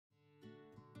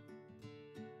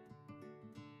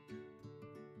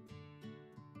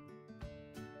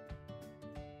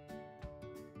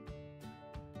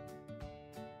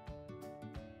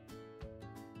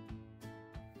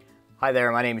Hi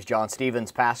there, my name is John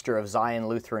Stevens, pastor of Zion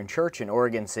Lutheran Church in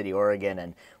Oregon City, Oregon,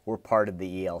 and we're part of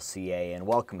the ELCA, and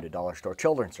welcome to Dollar Store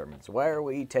Children's Sermons, where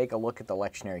we take a look at the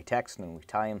lectionary text and we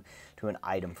tie them to an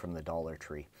item from the Dollar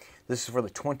Tree. This is for the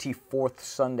 24th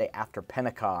Sunday after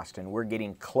Pentecost, and we're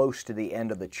getting close to the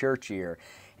end of the church year,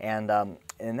 and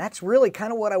that's really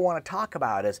kind of what I want to talk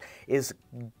about is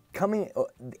coming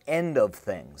the end of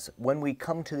things, when we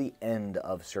come to the end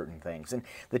of certain things. And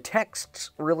the texts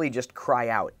really just cry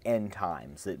out end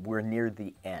times, that we're near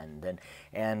the end.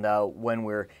 And when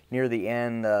we're near the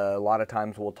end, a lot of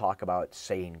times we'll talk about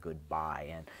saying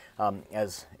goodbye. And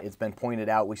as it's been pointed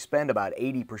out, we spend about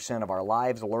 80% of our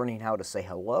lives learning how to say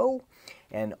hello,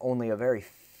 and only a very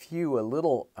few, a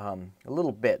little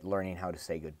bit learning how to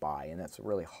say goodbye. And that's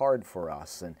really hard for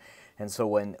us. And so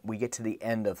when we get to the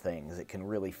end of things, it can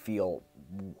really feel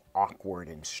awkward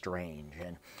and strange.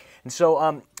 And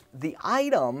so the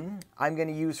item I'm going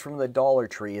to use from the Dollar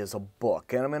Tree is a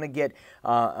book. And I'm going to get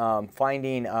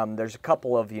finding, there's a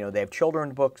couple of, they have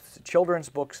children's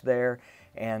books there.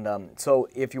 And so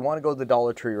if you want to go the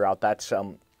Dollar Tree route, that's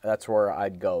where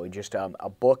I'd go. Just a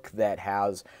book that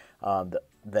has,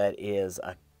 that is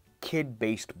a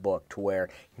kid-based book, to where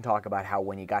you can talk about how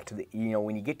when you got to the,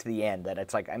 when you get to the end, that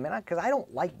it's like, because I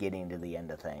don't like getting to the end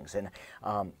of things, and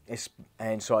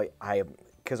so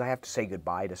because I have to say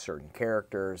goodbye to certain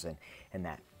characters and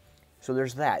that. So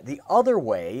there's that. The other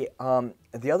way,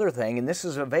 the other thing, and this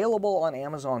is available on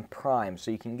Amazon Prime, so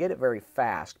you can get it very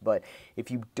fast, but if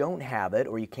you don't have it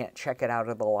or you can't check it out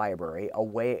at the library,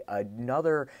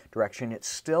 another direction, it's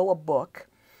still a book,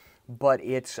 but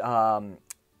it's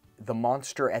The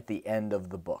Monster at the End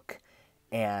of the Book.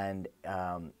 And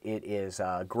it is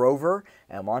Grover,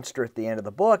 a monster at the end of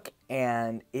the book,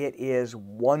 and it is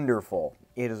wonderful.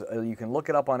 It is, you can look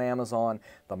it up on Amazon,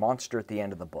 The Monster at the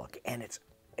End of the Book, and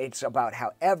it's about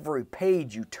how every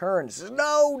page you turn says,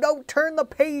 no, don't turn the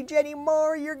page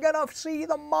anymore, you're gonna see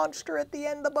the monster at the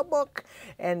end of the book.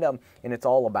 And it's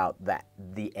all about that,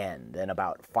 the end, and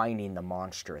about finding the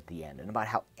monster at the end, and about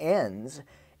how endings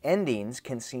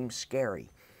can seem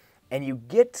scary. And you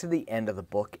get to the end of the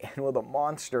book, and with a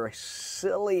monster,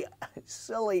 silly,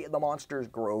 the monster is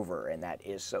Grover, and that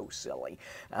is so silly.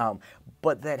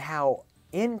 But that how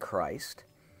in Christ,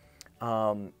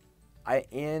 when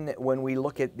we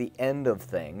look at the end of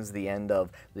things, the end of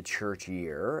the church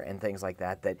year and things like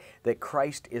that, that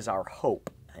Christ is our hope.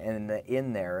 And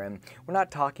in there, and we're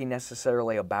not talking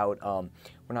necessarily about, the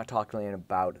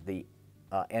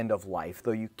end of life,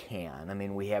 though you can. I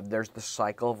mean, there's the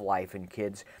cycle of life, and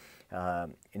kids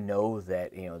know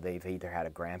that they've either had a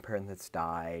grandparent that's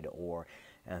died or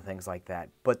things like that.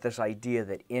 But this idea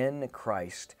that in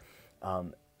Christ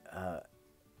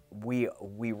we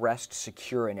rest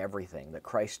secure in everything, that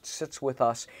Christ sits with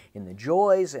us in the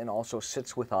joys and also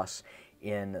sits with us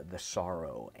in the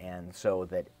sorrow. And so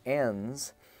that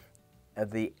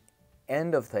the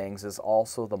end of things is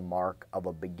also the mark of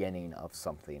a beginning of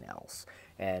something else.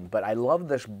 But I love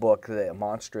this book, The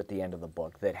Monster at the End of the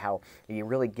Book, that how he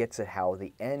really gets at how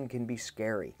the end can be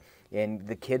scary. And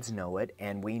the kids know it,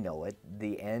 and we know it.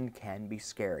 The end can be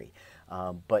scary.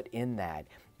 But in that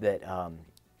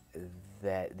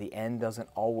the end doesn't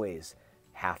always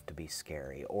have to be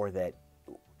scary, or that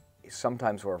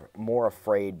sometimes we're more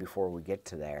afraid before we get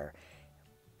to there.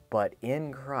 But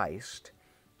in Christ,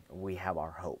 we have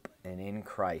our hope, and in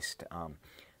Christ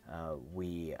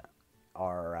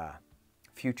our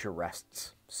future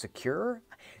rests secure.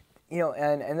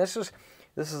 And this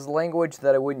is language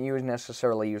that I wouldn't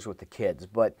necessarily use with the kids,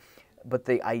 but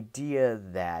the idea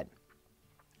that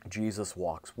Jesus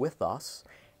walks with us,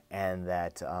 and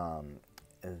that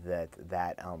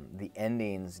the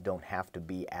endings don't have to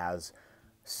be as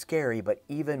scary, but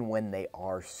even when they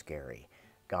are scary,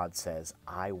 God says,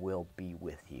 I will be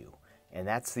with you. And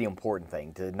that's the important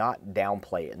thing, to not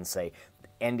downplay it and say,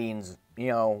 endings,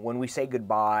 when we say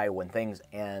goodbye, when things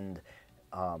end,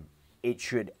 it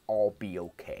should all be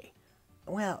okay.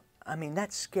 Well, I mean,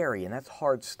 that's scary and that's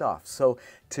hard stuff. So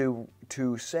to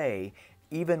say,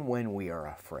 even when we are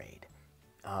afraid,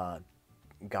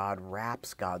 God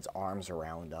wraps God's arms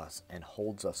around us and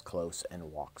holds us close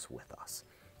and walks with us.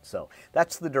 So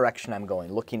that's the direction I'm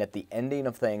going, looking at the ending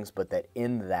of things, but that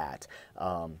in that,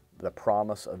 the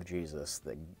promise of Jesus,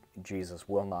 that Jesus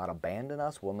will not abandon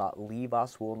us, will not leave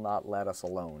us, will not let us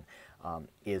alone,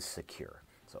 is secure.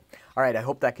 So, all right, I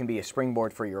hope that can be a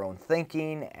springboard for your own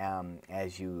thinking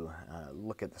as you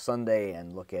look at the Sunday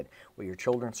and look at what your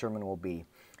children's sermon will be.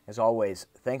 As always,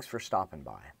 thanks for stopping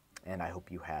by, and I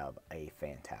hope you have a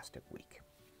fantastic week.